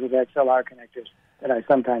transformers with XLR connectors that I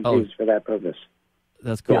sometimes use for that purpose.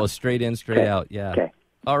 That's cool. Yeah. Straight in, straight out. Yeah. Okay.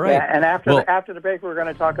 All right. Yeah, and after the break, we're going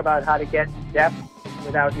to talk about how to get depth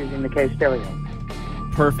without using the case stereo.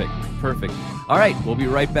 Perfect. All right. We'll be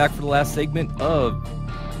right back for the last segment of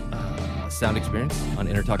Sound Experience on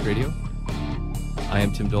Intertalk Radio. I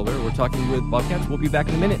am Tim Dolbear. We're talking with Bob Katz. We'll be back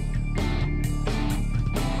in a minute.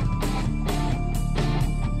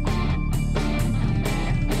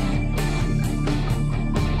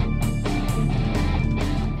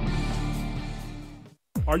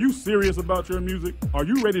 Are you serious about your music? Are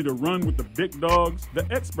you ready to run with the big dogs? The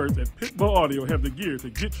experts at Pitbull Audio have the gear to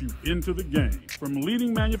get you into the game. From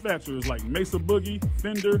leading manufacturers like Mesa Boogie,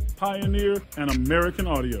 Fender, Pioneer, and American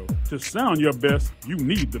Audio. To sound your best, you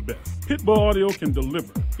need the best. Pitbull Audio can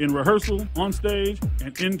deliver in rehearsal, on stage,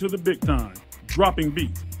 and into the big time. Dropping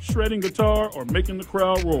beats, shredding guitar, or making the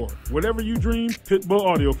crowd roar. Whatever you dream, Pitbull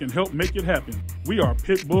Audio can help make it happen. We are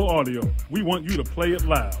Pitbull Audio. We want you to play it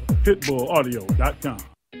loud. PitbullAudio.com.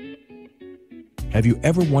 Have you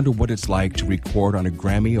ever wondered what it's like to record on a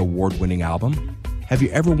Grammy Award-winning album? Have you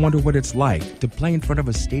ever wondered what it's like to play in front of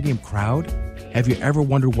a stadium crowd? Have you ever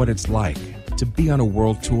wondered what it's like to be on a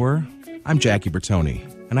world tour? I'm Jackie Bertoni,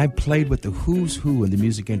 and I've played with the who's who in the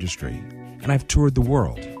music industry, and I've toured the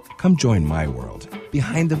world. Come join my world,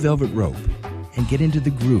 behind the velvet rope, and get into the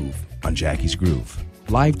groove on Jackie's Groove.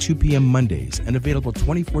 Live 2 p.m. Mondays and available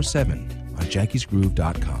 24/7 on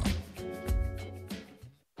jackiesgroove.com.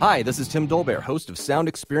 Hi, this is Tim Dolbear, host of Sound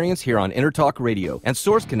Experience here on Intertalk Radio. And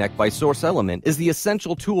Source Connect by Source Element is the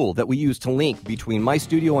essential tool that we use to link between my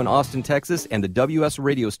studio in Austin, Texas, and the WS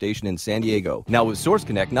radio station in San Diego. Now, with Source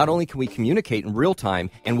Connect, not only can we communicate in real time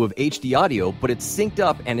and with HD audio, but it's synced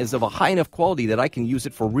up and is of a high enough quality that I can use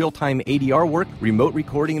it for real-time ADR work, remote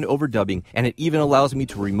recording, and overdubbing, and it even allows me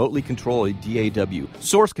to remotely control a DAW.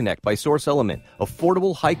 Source Connect by Source Element,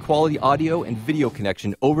 affordable, high-quality audio and video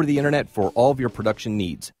connection over the internet for all of your production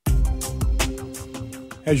needs.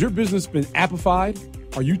 Has your business been appified?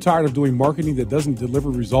 Are you tired of doing marketing that doesn't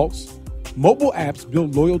deliver results? Mobile apps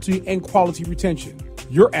build loyalty and quality retention.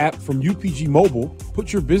 Your app from UPG Mobile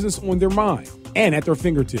puts your business on their mind and at their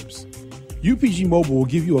fingertips. UPG Mobile will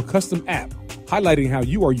give you a custom app highlighting how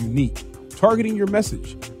you are unique, targeting your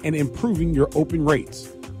message, and improving your open rates.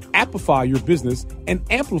 Appify your business and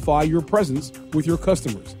amplify your presence with your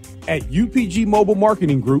customers at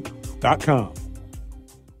upgmobilemarketinggroup.com.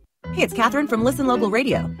 Hey, it's Catherine from Listen Local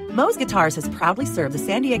Radio. Moe's Guitars has proudly served the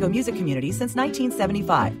San Diego music community since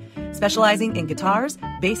 1975. Specializing in guitars,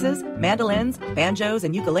 basses, mandolins, banjos,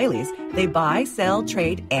 and ukuleles, they buy, sell,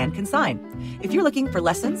 trade, and consign. If you're looking for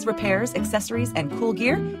lessons, repairs, accessories, and cool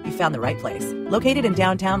gear, you found the right place. Located in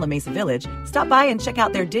downtown La Mesa Village, stop by and check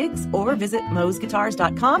out their digs or visit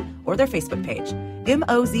moesguitars.com or their Facebook page.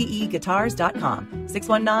 mozeguitars.com,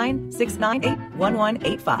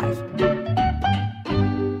 619-698-1185.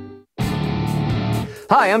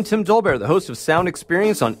 Hi, I'm Tim Dolbear, the host of Sound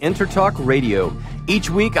Experience on Intertalk Radio. Each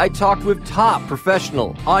week, I talk with top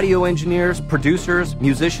professional audio engineers, producers,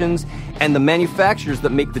 musicians, and the manufacturers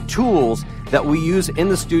that make the tools that we use in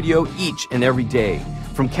the studio each and every day.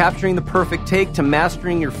 From capturing the perfect take to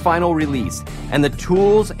mastering your final release, and the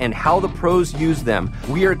tools and how the pros use them,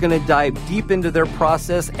 we are going to dive deep into their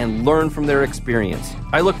process and learn from their experience.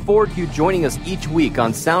 I look forward to you joining us each week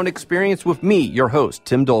on Sound Experience with me, your host,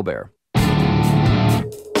 Tim Dolbear.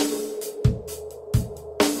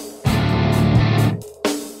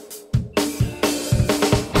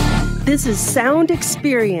 This is Sound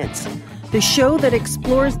Experience, the show that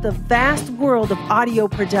explores the vast world of audio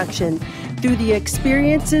production through the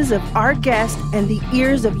experiences of our guest and the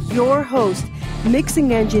ears of your host,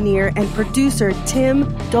 mixing engineer and producer Tim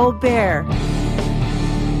Dolbear.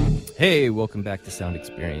 Hey, welcome back to Sound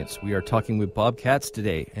Experience. We are talking with Bob Katz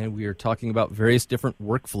today, and we are talking about various different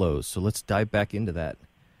workflows. So let's dive back into that.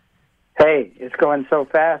 Hey, it's going so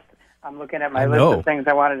fast. I'm looking at my list of things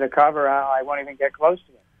I wanted to cover. I won't even get close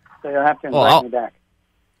to it. So you'll have to invite me back.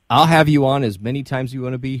 I'll have you on as many times as you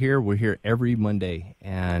want to be here. We're here every Monday,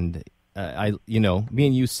 and me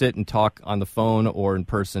and you sit and talk on the phone or in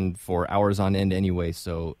person for hours on end anyway.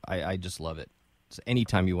 So I just love it. So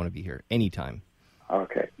anytime you want to be here, anytime.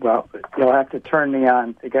 Okay. Well, you'll have to turn me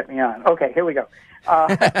on to get me on. Okay, here we go.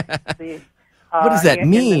 What does that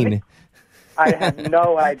mean? I have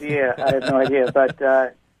no idea.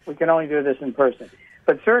 But we can only do this in person.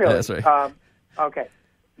 But seriously, that's right. Okay.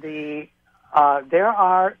 There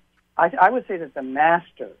are. I would say that the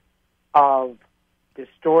master of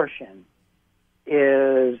distortion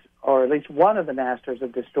is, or at least one of the masters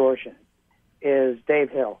of distortion, is Dave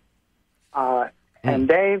Hill. And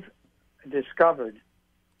Dave discovered,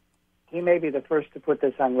 he may be the first to put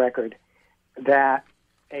this on record, that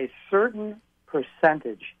a certain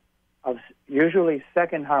percentage of usually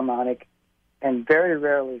second harmonic and very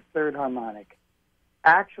rarely third harmonic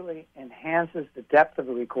actually enhances the depth of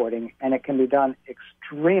a recording, and it can be done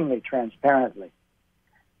extremely transparently.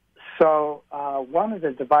 So one of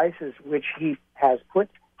the devices which he has put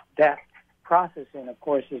that process in, of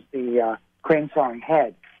course, is the Crane Song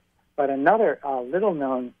head. But another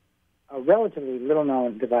relatively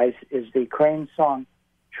little-known device is the Crane Song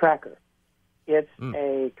tracker. It's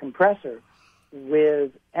a compressor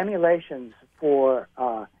with emulations for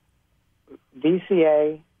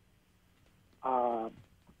VCA,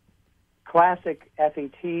 classic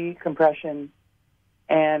FET compression,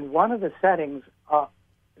 and one of the settings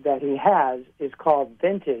that he has is called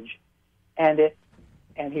Vintage, and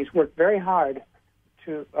he's worked very hard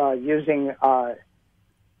to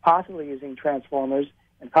possibly using transformers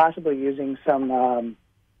and possibly using some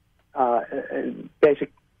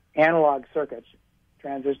basic analog circuits,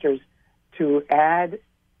 transistors, to add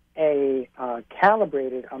a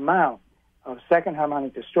calibrated amount of second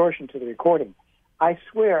harmonic distortion to the recording. I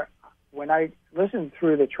swear, when I listen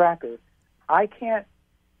through the tracker, I can't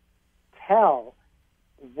tell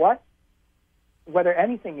whether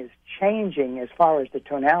anything is changing as far as the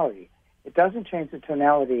tonality. It doesn't change the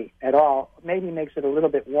tonality at all. Maybe makes it a little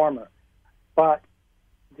bit warmer. But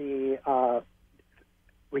the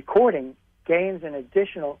recording gains an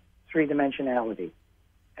additional three-dimensionality,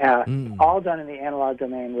 all done in the analog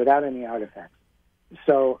domain without any artifacts.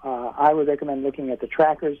 So I would recommend looking at the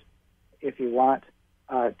trackers if you want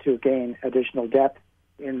to gain additional depth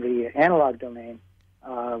in the analog domain.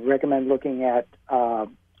 Recommend looking at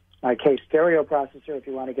my case stereo processor if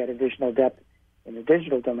you want to get additional depth in the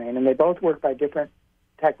digital domain. And they both work by different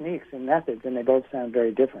techniques and methods, and they both sound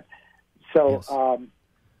very different. So, yes.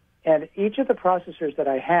 And each of the processors that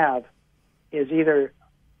I have is either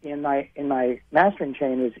in my mastering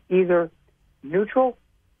chain is either neutral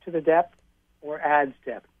to the depth or adds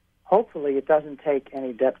depth. Hopefully, it doesn't take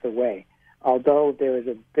any depth away, although there is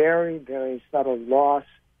a very, very subtle loss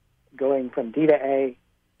going from D to A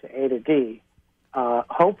to D.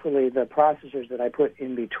 Hopefully, the processors that I put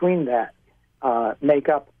in between that make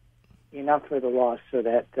up enough for the loss so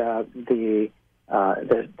that the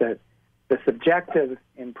subjective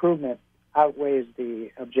improvement outweighs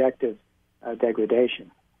the objective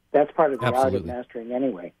degradation. That's part of the art of mastering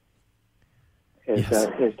anyway, is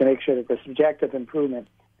to make sure that the subjective improvement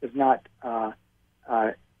does not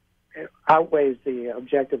outweighs the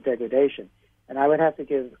objective degradation. And I would have to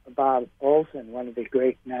give Bob Olson, one of the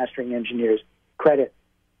great mastering engineers, credit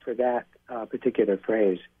for that particular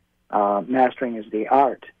phrase. Mastering is the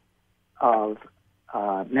art of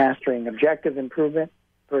mastering objective improvement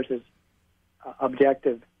versus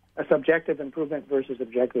subjective improvement versus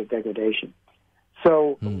objective degradation.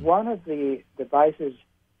 So one of the devices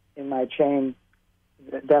in my chain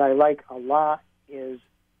that I like a lot is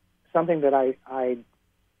something that I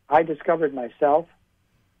discovered myself.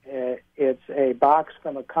 It's a box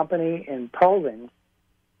from a company in Poland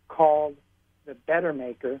called the Better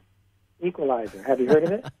Maker Equalizer. Have you heard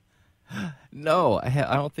of it? No,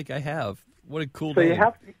 I don't think I have. What a cool name.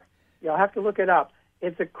 So you'll have to look it up.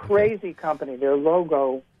 It's a crazy company. Their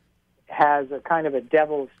logo has a kind of a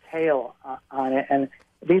devil's tail on it, and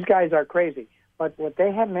these guys are crazy. But what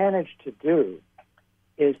they have managed to do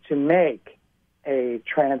is to make a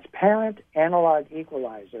transparent analog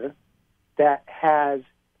equalizer that has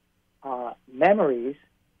memories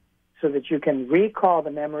so that you can recall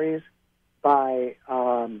the memories by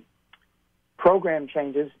program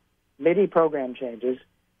changes, MIDI program changes,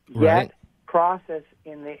 yet process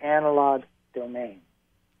in the analog domain.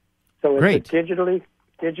 So it's a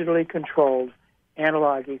digitally controlled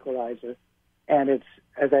analog equalizer, and it's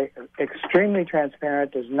extremely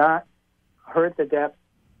transparent, does not hurt the depth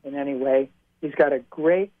in any way. He's got a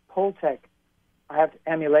great Pultec. I have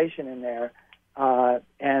emulation in there,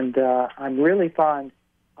 and I'm really fond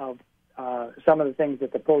of some of the things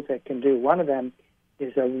that the Pultec can do. One of them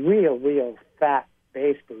is a real fat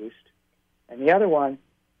bass boost, and the other one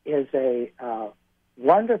is a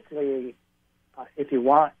wonderfully, if you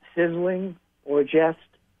want, sizzling or just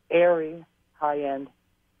airy high-end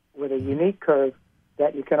with a unique curve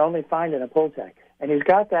that you can only find in a Pultec. And he's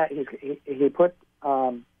got that.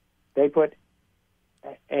 They put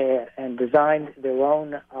and designed their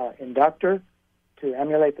own inductor to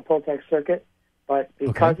emulate the Pultec circuit, but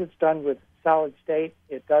because it's done with solid state,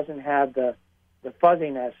 it doesn't have the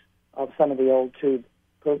fuzziness of some of the old tube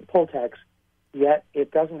Pultecs, yet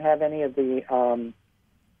it doesn't have any of the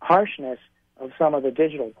harshness of some of the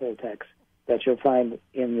digital Pultecs that you'll find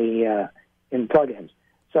in plugins.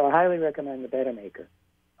 So I highly recommend the Betamaker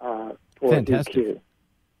for EQ.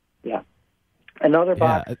 Yeah. Another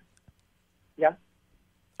box. Yeah.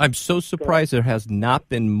 I'm so surprised there has not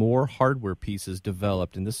been more hardware pieces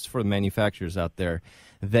developed, and this is for the manufacturers out there,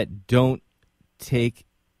 that don't take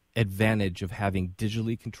advantage of having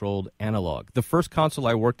digitally controlled analog. The first console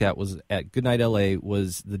I worked at was at Goodnight LA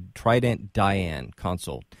was the Trident Diane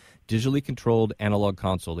console, digitally controlled analog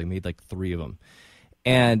console. They made like 3 of them.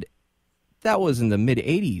 And that was in the mid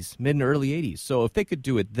and early 80s. So if they could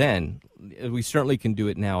do it then, we certainly can do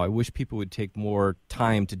it now. I wish people would take more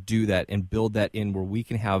time to do that and build that in where we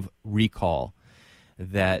can have recall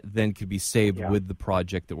that then could be saved with the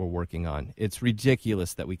project that we're working on. It's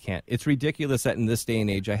ridiculous that we can't. It's ridiculous that in this day and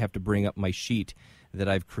age I have to bring up my sheet that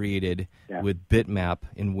I've created with bitmap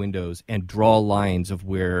in Windows and draw lines of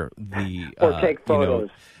where the... or take photos.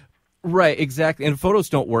 Right, exactly. And photos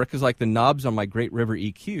don't work because like the knobs on my Great River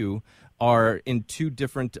EQ are in 2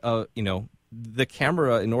 different, the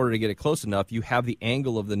camera, in order to get it close enough, you have the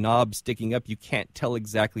angle of the knob sticking up. You can't tell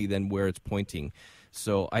exactly then where it's pointing.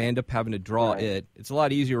 So I end up having to draw it. It's a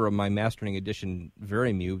lot easier on my Mastering Edition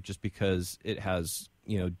Verimu just because it has,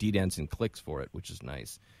 dedents and clicks for it, which is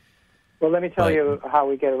nice. Well, let me tell you how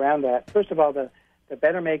we get around that. First of all, the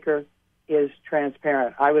Betamaker is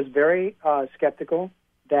transparent. I was very skeptical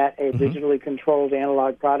that a digitally controlled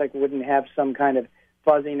analog product wouldn't have some kind of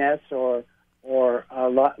fuzziness or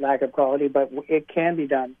lack of quality, but it can be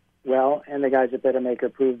done well, and the guys at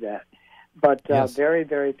Betamaker proved that. But very,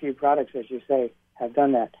 very few products, as you say, have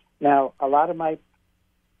done that. Now, a lot of my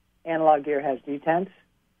analog gear has detents.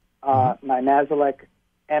 My Mazalek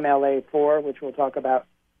MLA4, which we'll talk about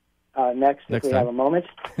next if we have a moment.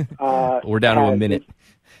 We're down to a minute.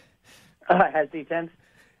 Has detents.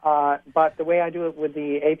 But the way I do it with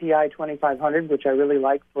the API 2500, which I really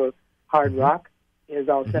like for hard rock, is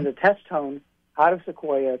I'll send a test tone out of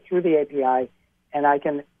Sequoia through the API, and I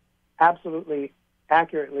can absolutely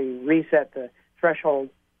accurately reset the threshold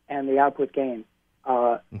and the output gain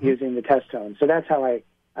using the test tone. So that's how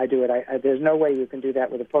I do it. There's no way you can do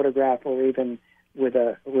that with a photograph or even with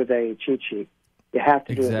a cheat sheet. You have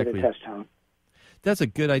to do it with a test tone. That's a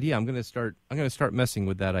good idea. I'm going to start messing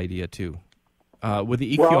with that idea too. With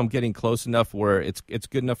the EQ, I'm getting close enough where it's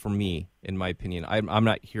good enough for me, in my opinion. I'm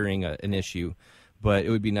not hearing an issue, but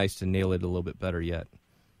it would be nice to nail it a little bit better yet.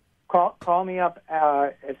 Call me up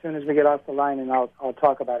as soon as we get off the line, and I'll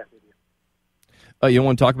talk about it with you. Oh, you don't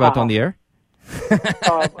want to talk about it on the air?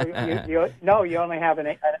 No, you only have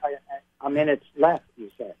a minute left,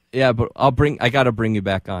 you said. Yeah, but I got to bring you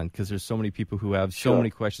back on because there's so many people who have so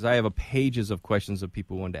many questions. I have pages of questions that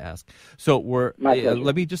people wanted to ask. So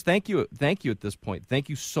let me just thank you at this point. Thank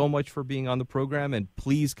you so much for being on the program, and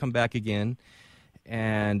please come back again.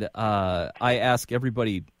 And I ask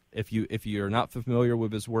everybody, if you're not familiar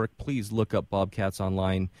with his work, please look up Bob Katz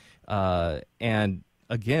online. And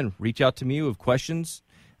again, reach out to me with questions.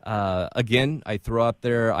 Again, I throw out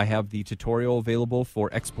there, I have the tutorial available for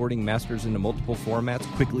exporting masters into multiple formats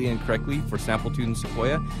quickly and correctly for Samplitude and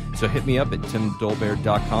Sequoia. So hit me up at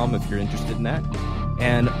timdolbear.com if you're interested in that.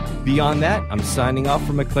 And beyond that, I'm signing off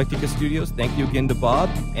from Eclectica Studios. Thank you again to Bob.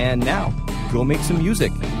 And now, go make some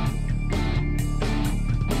music.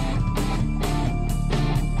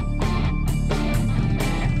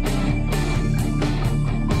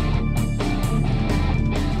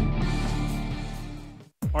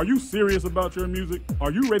 Are Are you serious about your music? Are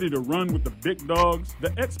you ready to run with the big dogs?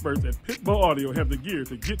 The experts at Pitbull Audio have the gear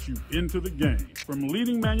to get you into the game. From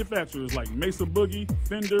leading manufacturers like Mesa Boogie,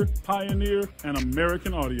 Fender, Pioneer, and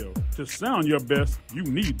American Audio. To sound your best, you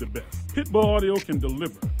need the best. Pitbull Audio can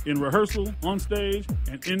deliver in rehearsal, on stage,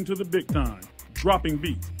 and into the big time. Dropping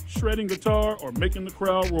beats, shredding guitar, or making the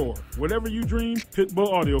crowd roar. Whatever you dream,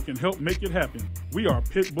 Pitbull Audio can help make it happen. We are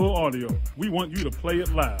Pitbull Audio. We want you to play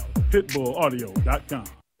it loud. PitbullAudio.com.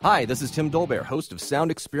 Hi, this is Tim Dolbear, host of Sound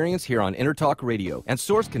Experience here on Intertalk Radio. And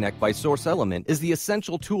Source Connect by Source Element is the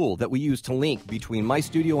essential tool that we use to link between my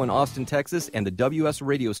studio in Austin, Texas, and the WS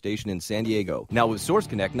radio station in San Diego. Now, with Source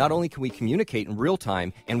Connect, not only can we communicate in real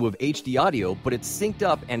time and with HD audio, but it's synced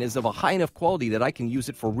up and is of a high enough quality that I can use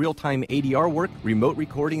it for real-time ADR work, remote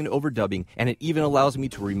recording, and overdubbing, and it even allows me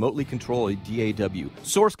to remotely control a DAW.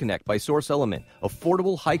 Source Connect by Source Element,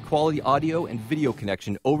 affordable, high-quality audio and video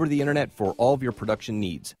connection over the internet for all of your production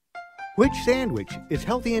needs. Which sandwich is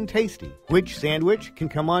healthy and tasty? Which sandwich can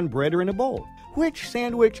come on bread or in a bowl? Which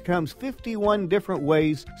sandwich comes 51 different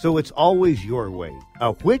ways, so it's always your way?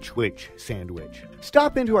 A which sandwich.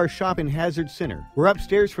 Stop into our shop in Hazard Center. We're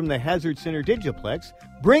upstairs from the Hazard Center Digiplex.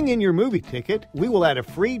 Bring in your movie ticket. We will add a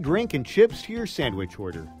free drink and chips to your sandwich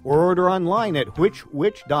order. Or order online at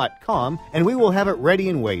which.com, and we will have it ready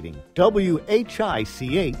and waiting. WHICH,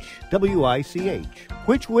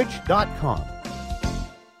 which.com.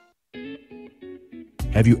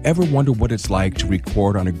 Have you ever wondered what it's like to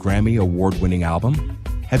record on a Grammy Award-winning album?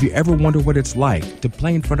 Have you ever wondered what it's like to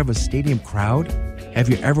play in front of a stadium crowd? Have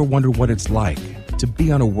you ever wondered what it's like to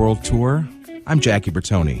be on a world tour? I'm Jackie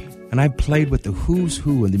Bertoni, and I've played with the who's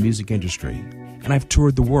who in the music industry, and I've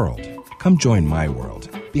toured the world. Come join my world,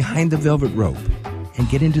 behind the velvet rope, and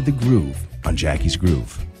get into the groove on Jackie's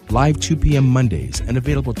Groove. Live 2 p.m. Mondays and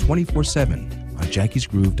available 24/7 on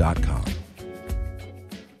jackiesgroove.com.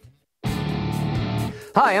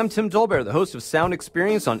 Hi, I'm Tim Dolbear, the host of Sound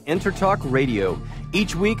Experience on Intertalk Radio.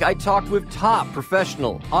 Each week, I talk with top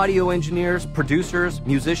professional audio engineers, producers,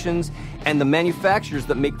 musicians, and the manufacturers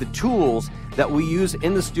that make the tools that we use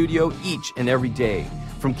in the studio each and every day.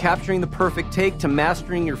 From capturing the perfect take to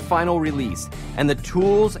mastering your final release, and the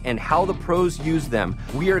tools and how the pros use them,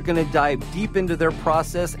 we are going to dive deep into their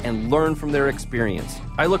process and learn from their experience.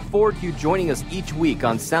 I look forward to you joining us each week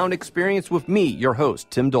on Sound Experience with me, your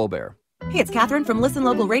host, Tim Dolbear. Hey, it's Catherine from Listen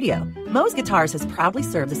Local Radio. Moe's Guitars has proudly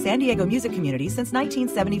served the San Diego music community since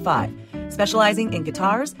 1975. Specializing in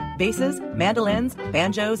guitars, basses, mandolins,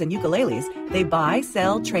 banjos, and ukuleles, they buy,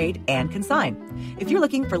 sell, trade, and consign. If you're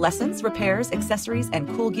looking for lessons, repairs, accessories, and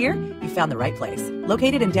cool gear, you found the right place.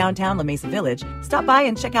 Located in downtown La Mesa Village, stop by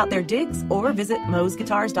and check out their digs or visit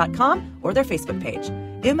moesguitars.com or their Facebook page.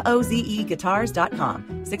 MOZEguitars.com,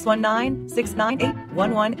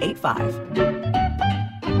 619-698-1185.